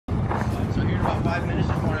5 minutes.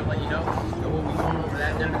 Just want to let you know that we'll be going over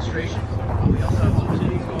that demonstration. We also have some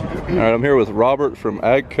cities going on. All right, I'm here with Robert from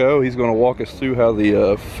AGCO. He's going to walk us through how the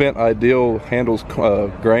Fendt Ideal handles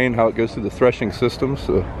grain, how it goes through the threshing system.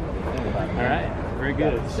 So. All right, very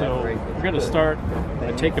good. So we're going to start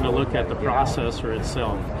by taking a look at the processor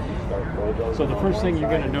itself. So the first thing you're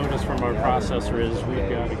going to notice from our processor is we've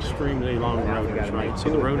got extremely long rotors, right? So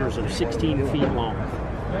the rotors are 16 feet long.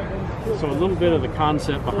 So a little bit of the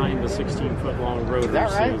concept behind the 16-foot long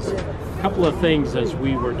rotors is a couple of things. As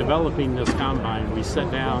we were developing this combine, we sat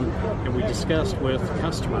down and we discussed with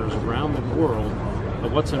customers around the world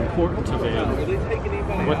of what's important to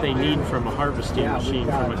them, what they need from a harvesting machine,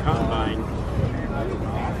 from a combine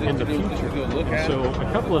in the future. And so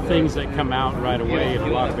a couple of things that come out right away in a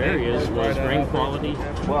lot of areas was grain quality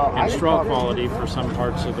and straw quality for some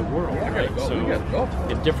parts of the world, right? So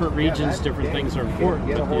in different regions, different things are important,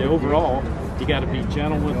 but the overall, you got to be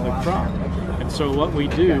gentle with the crop. And so what we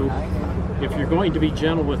do, if you're going to be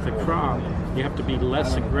gentle with the crop, you have to be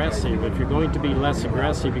less aggressive. If you're going to be less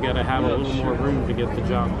aggressive, you got to have a little more room to get the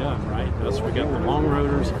job done, right? Thus we got the long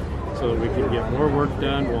rotors, so that we can get more work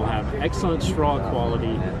done. We'll have excellent straw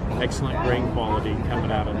quality, excellent grain quality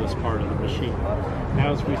coming out of this part of the machine.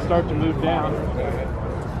 Now as we start to move down,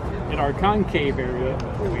 in our concave area,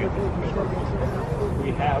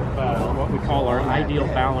 we have what we call our ideal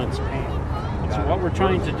balance pan. And so what we're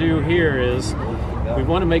trying to do here is we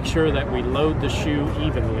want to make sure that we load the shoe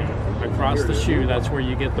evenly across the shoe. That's where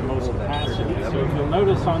you get the most capacity. So if you'll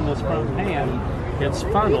notice on this front pan, it's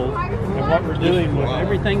funneled, and what we're doing with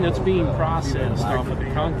everything that's being processed off of the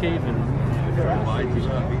concave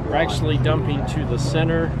and we're actually dumping to the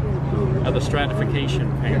center of the stratification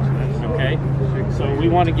pan, okay? So we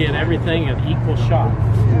want to get everything at equal shot.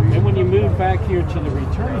 And when you move back here to the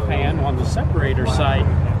return pan on the separator side,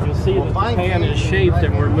 you'll see that the pan is shaped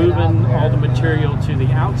and we're moving all the material to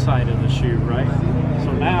the outside of the shoe, right?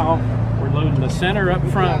 So now we're loading the center up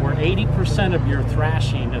front where 80% of your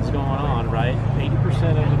thrashing is going on, right?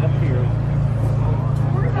 80% of it up here.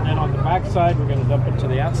 And then on the back side, we're going to dump it to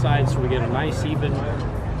the outside so we get a nice even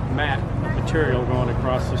mat of material going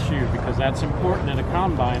across the shoe, because that's important in a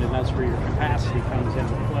combine, and that's where your capacity comes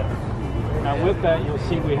into play. Now with that, you'll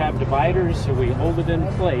see we have dividers, so we hold it in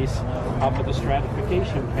place off of the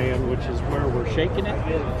stratification pan, which is where we're shaking it,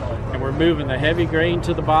 and we're moving the heavy grain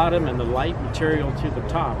to the bottom and the light material to the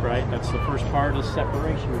top, right? That's the first part of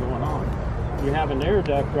separation going on. We have an air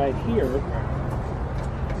duct right here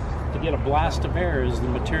to get a blast of air as the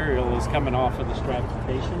material is coming off of the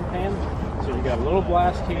stratification pan. So you got a little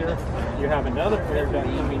blast here, you have another air duct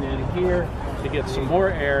coming in here to get some more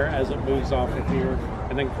air as it moves off of here,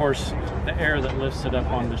 and then of course the air that lifts it up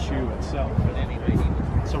on the shoe itself.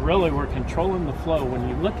 So really we're controlling the flow. When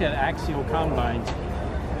you look at axial combines,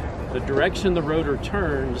 the direction the rotor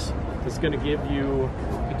turns is going to give you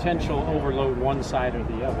potential overload one side or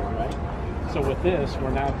the other, right? So with this,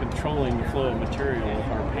 we're now controlling the flow of material with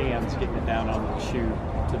our pans, getting it down on the shoe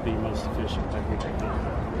to be most efficient that we can.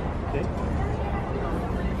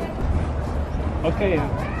 Okay,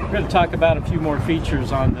 we're going to talk about a few more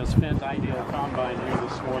features on this Fendt Ideal combine here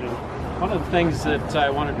this morning. One of the things that I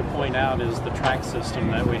wanted to point out is the track system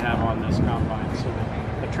that we have on this combine. So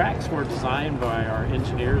the tracks were designed by our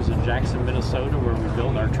engineers in Jackson, Minnesota, where we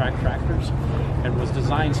build our track tractors, and was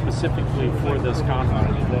designed specifically for this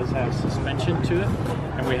combine. It does have suspension to it,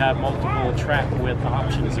 and we have multiple track width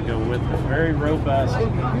options to go with it. Very robust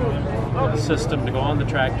system to go on the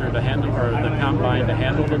tractor to handle, or the combine to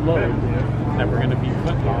handle the load that we're going to be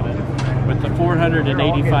putting on it, with the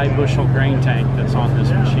 485 bushel grain tank that's on this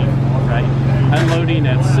machine, right? Unloading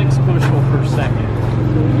at 6 bushel per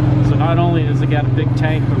second. So not only does it got a big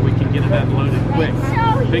tank, but we can get it unloaded quick.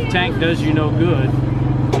 Big tank does you no good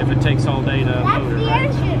if it takes all day to unload it,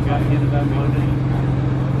 right? So you've got to get it unloaded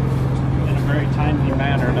in a very timely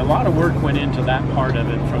manner. And a lot of work went into that part of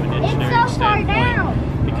it from an engineering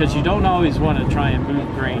standpoint, because you don't always want to try and move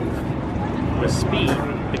grain with speed,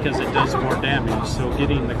 because it does more damage. So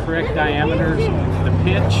getting the correct diameters, the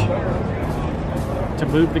pitch, to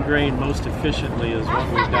move the grain most efficiently is what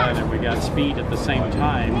we've done, and we got speed at the same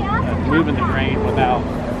time of moving the grain without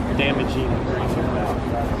damaging the grain.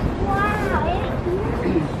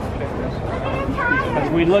 As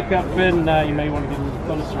we look up in, you may want to get a little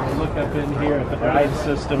closer, we look up in here at the drive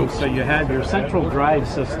system. So you have your central drive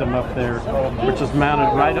system up there, which is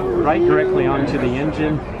mounted right directly onto the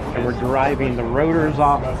engine, and we're driving the rotors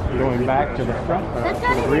off, going back to the front,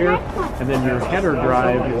 to the rear, and then your header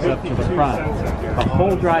drive is up to the front. The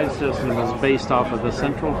whole drive system is based off of the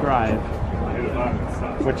central drive,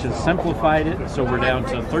 which has simplified it. So we're down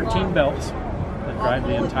to 13 belts that drive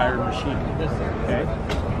the entire machine. Okay.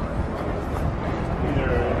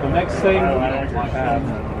 The next thing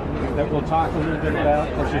that we'll talk a little bit about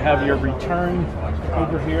is you have your return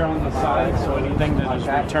over here on the side, so anything that is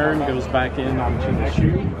returned goes back in onto the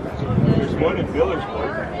shoe. There's one in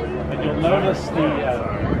Millersburg. And you'll notice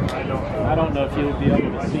I don't know if you'll be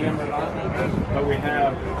able to see them or not, but we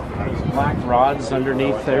have these black rods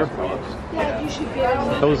underneath there.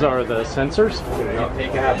 Those are the sensors.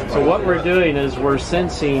 So what we're doing is we're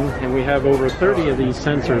sensing, and we have over 30 of these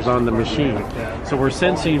sensors on the machine. So we're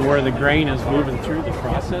sensing where the grain is moving through the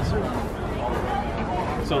processor,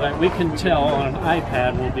 so that we can tell on an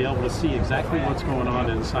iPad, we'll be able to see exactly what's going on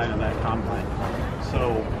inside of that combine.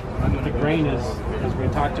 So the grain is, as we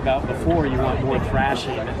talked about before, you want more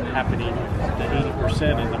thrashing happening to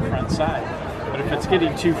 80% in the front side. But if it's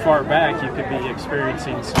getting too far back, you could be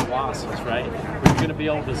experiencing some losses, right? But you're going to be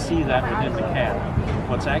able to see that within the cab.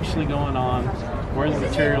 What's actually going on, where the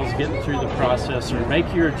material's getting through the processor,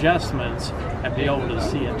 make your adjustments and be able to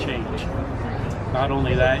see it change. Not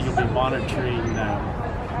only that, you'll be monitoring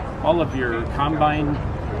all of your combine,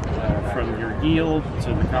 from your yield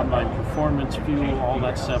to the combine performance, fuel, all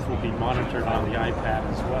that stuff will be monitored on the iPad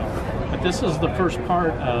as well. But this is the first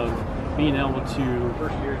part of being able to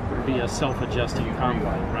be a self-adjusting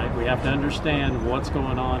combine, right? We have to understand what's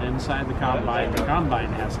going on inside the combine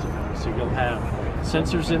has to know. So you'll have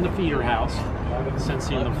sensors in the feeder house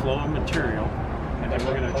sensing the flow of material, and then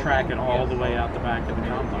we're going to track it all the way out the back of the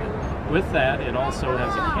combine. With that, it also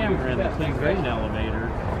has a camera in the clean grain elevator,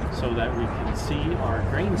 so that we can see our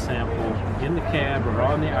grain sample in the cab or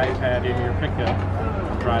on the iPad in your pickup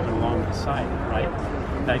driving along beside it, right?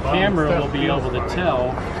 That camera will be able to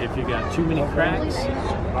tell if you got too many cracks,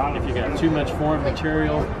 if you got too much foreign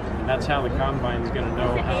material, and that's how the combine is going to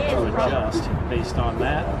know how to adjust based on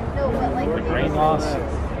that, the grain loss,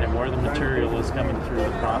 and where the material is coming through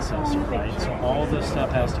the processor, right? So all this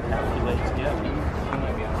stuff has to calculate together,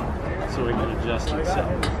 so it can adjust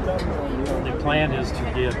itself. The plan is to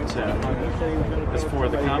get, is for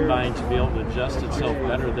the combine to be able to adjust itself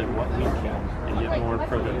better than what we can and get more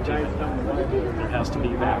productivity. There has to be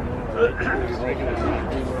that,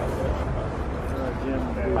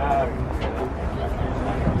 right?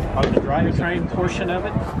 On the drivetrain portion of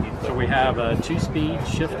it, so we have a 2-speed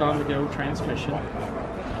shift-on-the-go transmission,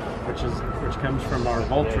 which comes from our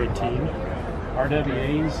Voltra team.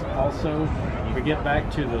 RWAs also. We get back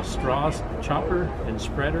to the straw chopper and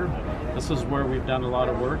spreader. This is where we've done a lot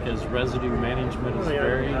of work, as residue management is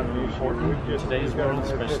very important in today's world,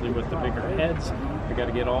 especially with the bigger heads. We got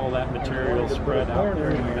to get all that material spread out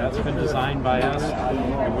there. That's been designed by us,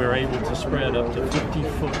 and we're able to spread up to 50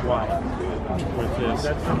 foot wide with this,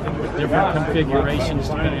 with different configurations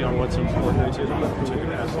depending on what's important to the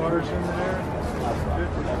customers.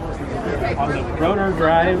 On the rotor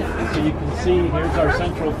drive, so you can see, here's our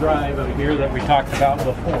central drive over here that we talked about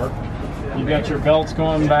before. You've got your belts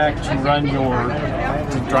going back to run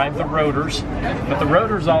to drive the rotors, but the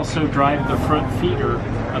rotors also drive the front feeder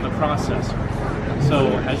of the processor. So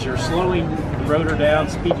as you're slowing the rotor down,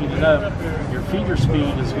 speeding it up, your feeder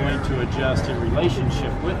speed is going to adjust in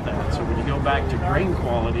relationship with that. So when you go back to grain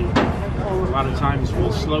quality, a lot of times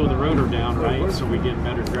we'll slow the rotor down, right? So we get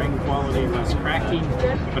better grain quality, less cracking.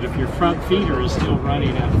 But if your front feeder is still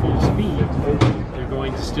running at full speed, you're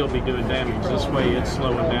going to still be doing damage. This way it's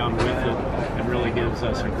slowing down with it and really gives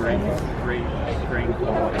us a great grain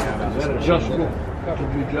quality out of this machine.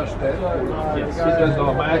 Can you adjust that? Yes. It does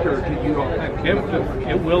automatic, or you don't have to?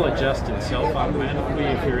 It will adjust itself automatically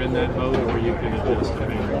if you're in that mode, or you can adjust it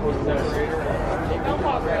manually.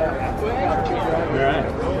 All right.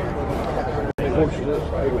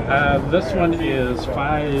 This one is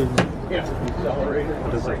 550.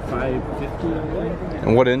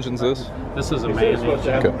 And what engine's this? This is a manual.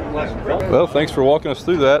 Okay. Well, thanks for walking us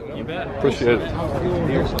through that. You bet. Appreciate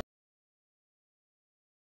it.